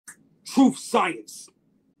truth science.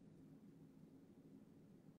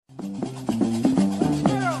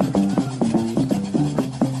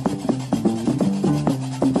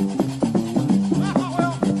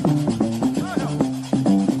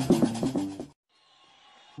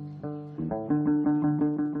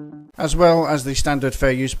 As well as the standard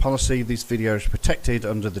fair use policy, these videos are protected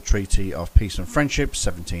under the Treaty of Peace and Friendship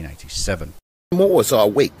 1787. Moors are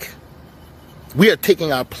awake. We are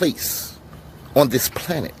taking our place on this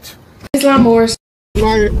planet. Islam Moors.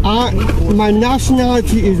 My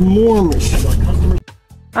nationality is Moorish.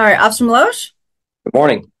 All right, Officer Malosh. Good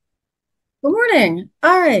morning. Good morning.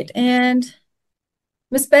 All right, and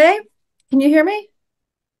Miss Bay, can you hear me?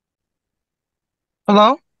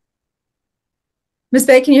 Hello? Miss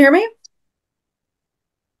Bay, can you hear me?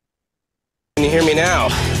 Can you hear me now?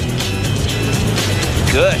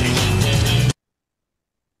 Good.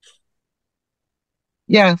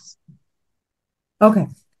 Yes. Okay.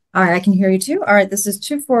 All right, I can hear you too. All right, this is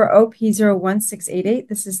 240P01688.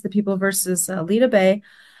 This is the People versus Lita Bay.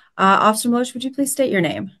 Officer Malosh, would you please state your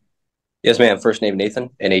name? Yes, ma'am. First name Nathan,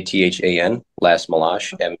 Nathan. Last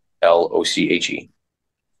Malosh, Mloche.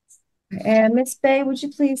 And Miss Bay, would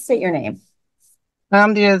you please state your name?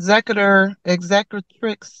 I'm the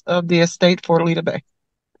executrix of the estate for Lita Bay.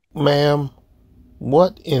 Ma'am,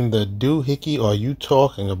 what in the doohickey are you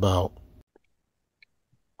talking about?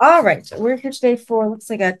 All right, so we're here today for, looks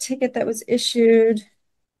like a ticket that was issued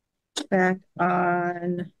back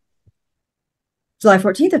on July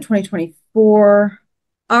 14th of 2024.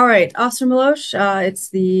 All right, Officer Malosh, it's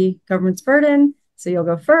the government's burden, so you'll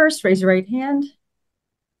go first. Raise your right hand.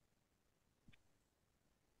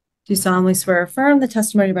 Do you solemnly swear or affirm the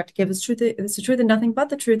testimony you're about to give is the truth and nothing but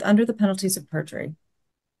the truth under the penalties of perjury?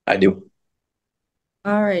 I do.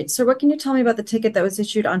 All right. So what can you tell me about the ticket that was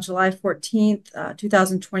issued on July 14th,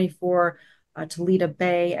 2024 to Lita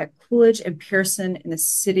Bay at Coolidge and Pearson in the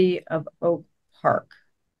city of Oak Park?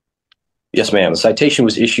 Yes, ma'am. The citation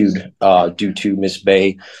was issued due to Miss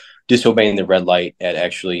Bay disobeying the red light at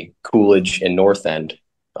actually Coolidge and North End.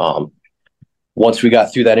 Once we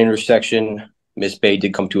got through that intersection, Miss Bay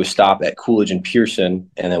did come to a stop at Coolidge and Pearson,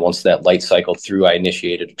 and then once that light cycled through, I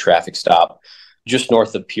initiated a traffic stop just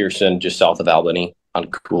north of Pearson, just south of Albany on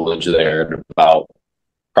Coolidge there at about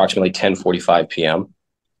approximately 10:45 p.m.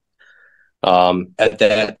 At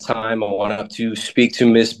that time, I went up to speak to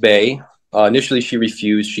Miss Bay. Initially, she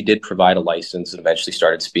refused. She did provide a license and eventually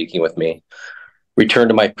started speaking with me. Returned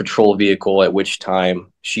to my patrol vehicle, at which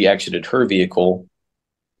time she exited her vehicle,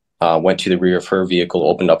 went to the rear of her vehicle,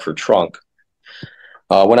 opened up her trunk.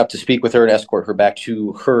 Went up to speak with her and escort her back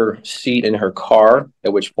to her seat in her car,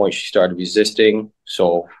 at which point she started resisting.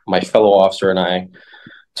 So my fellow officer and I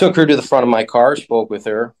took her to the front of my car, spoke with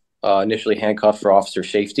her, initially handcuffed for officer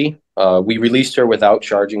safety. We released her without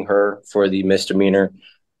charging her for the misdemeanor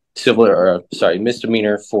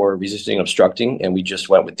for resisting and obstructing, and we just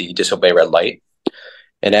went with the disobey red light.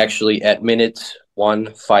 And actually at minute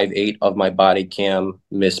 158 of my body cam,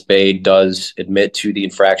 Miss Bay does admit to the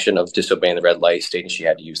infraction of disobeying the red light, stating she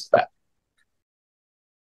had to use the back.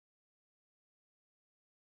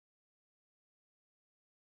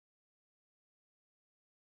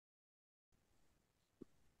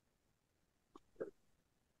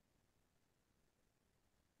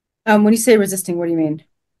 When you say resisting, what do you mean?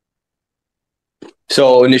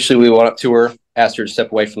 So initially we went up to her, asked her to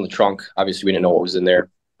step away from the trunk. Obviously we didn't know what was in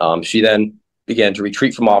there. She then began to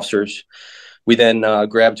retreat from officers. We then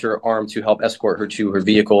grabbed her arm to help escort her to her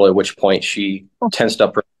vehicle, at which point she tensed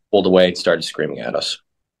up, pulled away, and started screaming at us.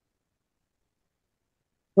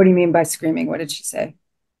 What do you mean by screaming? What did she say?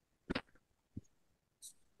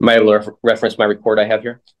 Am I able to reference my report I have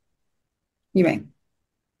here? You may.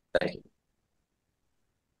 Thank you.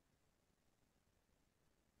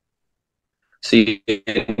 See,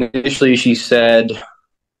 initially she said,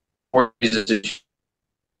 her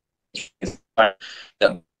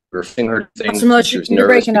finger things. She was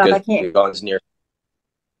nervous because I can't. Guns near.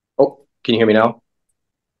 Oh, can you hear me now?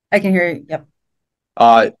 I can hear you. Yep.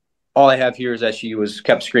 All I have here is that she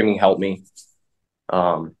kept screaming, "Help me!"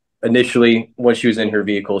 Initially, when she was in her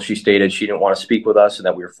vehicle, she stated she didn't want to speak with us and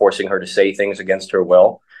that we were forcing her to say things against her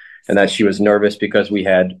will, and that she was nervous because we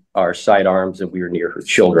had our sidearms and we were near her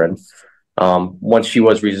children. Once she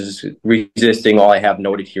was resisting, all I have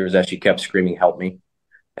noted here is that she kept screaming, "Help me!"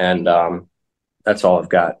 And that's all I've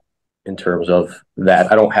got in terms of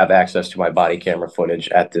that. I don't have access to my body camera footage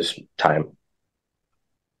at this time.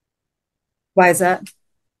 Why is that?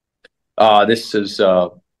 This is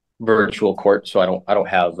virtual court, so I don't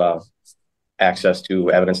have access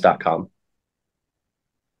to evidence.com.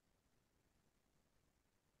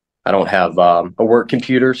 I don't have a work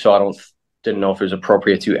computer, so didn't know if it was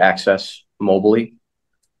appropriate to access mobily.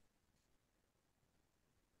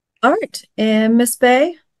 All right, and Miss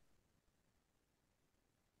Bay?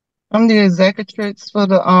 I'm the executrix for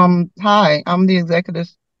the I'm the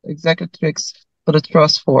executrix for the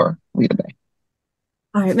trust for Lita Bay.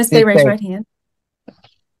 All right, Miss Bay, raise your right hand.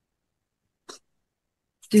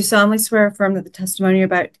 Do you solemnly swear or affirm that the testimony you're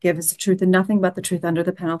about to give is the truth and nothing but the truth under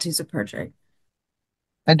the penalties of perjury?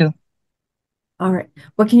 I do. All right.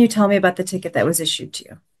 What can you tell me about the ticket that was issued to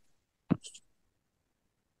you?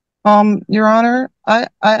 Your Honor, I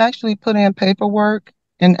actually put in paperwork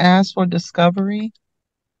and asked for discovery,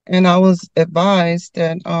 and I was advised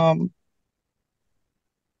that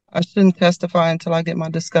I shouldn't testify until I get my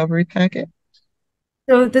discovery packet.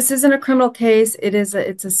 So this isn't a criminal case. It's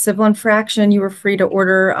a civil infraction. You were free to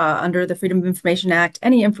order under the Freedom of Information Act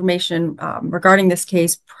any information regarding this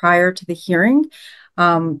case prior to the hearing.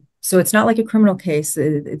 So it's not like a criminal case.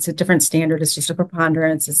 It's a different standard. It's just a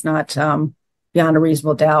preponderance. It's not beyond a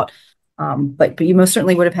reasonable doubt. But you most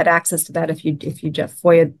certainly would have had access to that if you just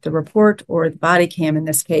FOIA'd the report or the body cam in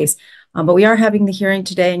this case. But we are having the hearing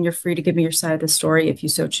today, and you're free to give me your side of the story if you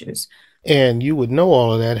so choose. And you would know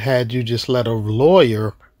all of that had you just let a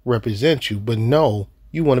lawyer represent you. But no,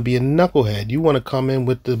 you want to be a knucklehead. You want to come in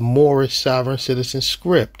with the Moorish Sovereign Citizen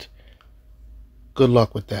script. Good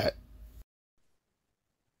luck with that.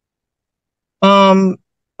 On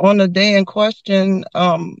the day in question,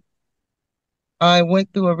 I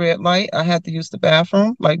went through a red light. I had to use the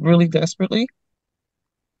bathroom, like really desperately.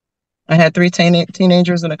 I had 3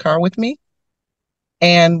 teenagers in a car with me.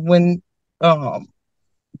 And when the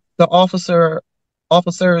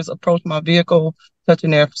officers approached my vehicle,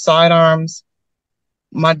 touching their sidearms,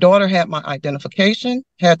 my daughter had the identification,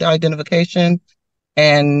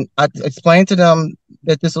 and I explained to them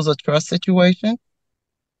that this was a trust situation,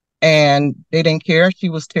 and they didn't care. She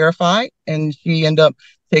was terrified, and she ended up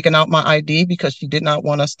taking out my ID because she did not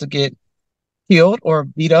want us to get killed or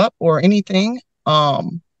beat up or anything,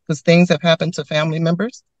 because things have happened to family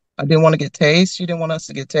members. I didn't want to get tased. She didn't want us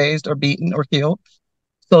to get tased or beaten or killed.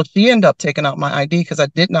 So she ended up taking out my ID because I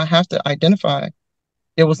did not have to identify.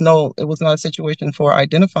 It was not a situation for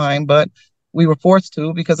identifying, but we were forced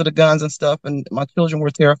to because of the guns and stuff, and my children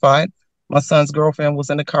were terrified. My son's girlfriend was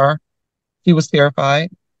in the car. She was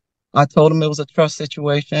terrified. I told him it was a trust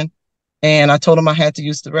situation, and I told him I had to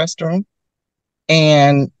use the restroom,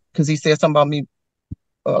 and because he said something about me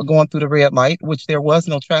going through the red light, which there was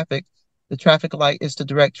no traffic. The traffic light is to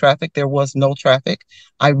direct traffic. There was no traffic.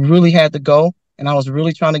 I really had to go, and I was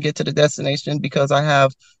really trying to get to the destination because I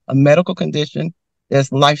have a medical condition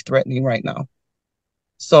that's life-threatening right now.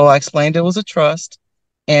 So I explained it was a trust,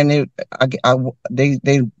 and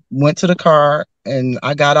they went to the car, and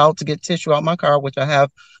I got out to get tissue out my car, which I have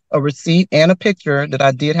a receipt and a picture that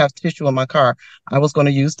I did have tissue in my car. I was going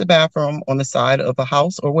to use the bathroom on the side of a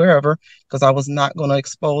house or wherever because I was not going to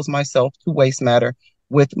expose myself to waste matter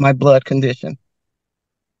with my blood condition.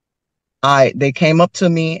 They came up to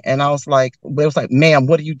me, and it was like, ma'am,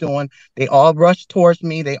 what are you doing? They all rushed towards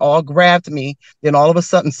me. They all grabbed me. Then all of a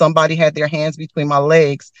sudden, somebody had their hands between my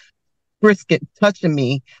legs, brisket touching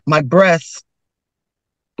me, my breasts,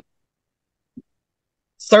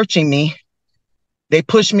 searching me. They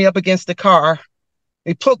pushed me up against the car.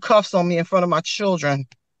 They put cuffs on me in front of my children.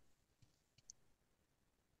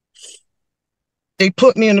 They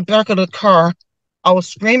put me in the back of the car. I was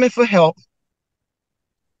screaming for help.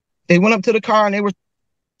 They went up to the car, and they were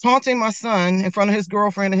taunting my son in front of his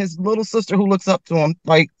girlfriend and his little sister who looks up to him.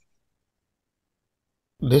 Like,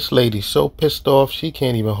 this lady's so pissed off she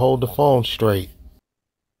can't even hold the phone straight.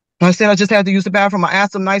 I said I just had to use the bathroom. I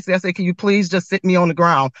asked them nicely. I said, can you please just sit me on the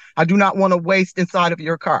ground? I do not want to waste inside of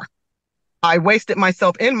your car. I wasted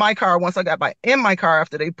myself in my car once I got in my car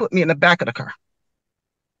after they put me in the back of the car.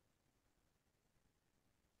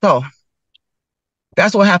 So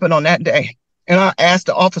that's what happened on that day. And I asked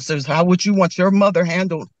the officers, how would you want your mother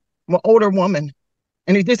handled? I'm an older woman.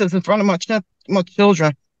 And he did this in front of my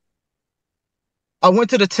children. I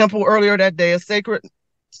went to the temple earlier that day,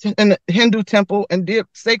 in the Hindu temple, and did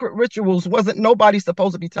sacred rituals. Wasn't nobody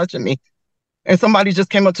supposed to be touching me. And somebody just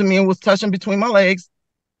came up to me and was touching between my legs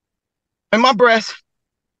and my breasts.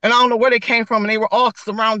 And I don't know where they came from, and they were all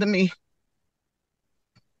surrounding me.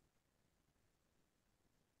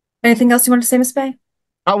 Anything else you want to say, Miss Bay?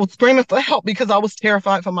 I was screaming for help because I was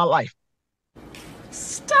terrified for my life.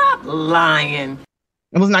 Stop lying.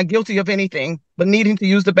 I was not guilty of anything but needing to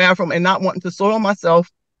use the bathroom and not wanting to soil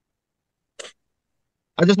myself.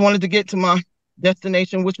 I just wanted to get to my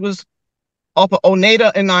destination, which was off of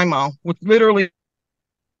Oneida and 9 Mile, which literally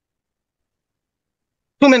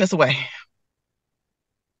 2 minutes away.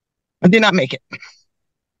 I did not make it.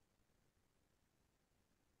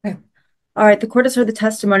 Okay. All right, the court has heard the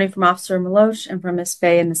testimony from Officer Milosh and from Ms.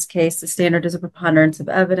 Bay in this case. The standard is a preponderance of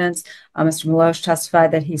evidence. Mr. Milosh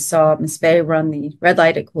testified that he saw Ms. Bay run the red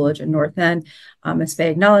light at Coolidge and North End. Ms.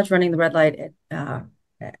 Bay acknowledged running the red light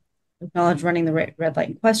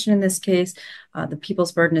in question in this case. The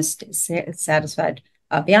people's burden is satisfied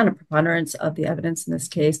beyond a preponderance of the evidence in this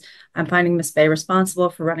case. I'm finding Ms. Bay responsible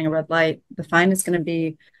for running a red light. The fine is going to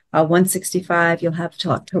be $165. You'll have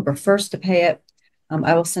till October 1st to pay it.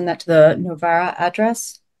 I will send that to the Novara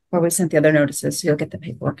address where we sent the other notices, so you'll get the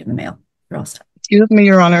paperwork in the mail. You're all set. Excuse me,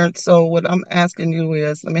 Your Honor. So what I'm asking you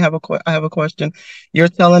is, I have a question. You're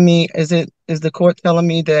telling me, is the court telling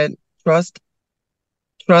me that trust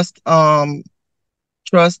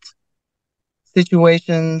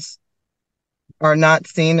situations are not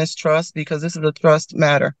seen as trust because this is a trust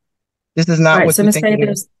matter? This is not what so you Ms. think Bay, it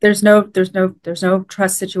is. there's no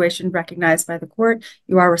trust situation recognized by the court.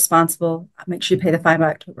 You are responsible. Make sure you pay the fine by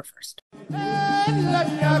October 1st.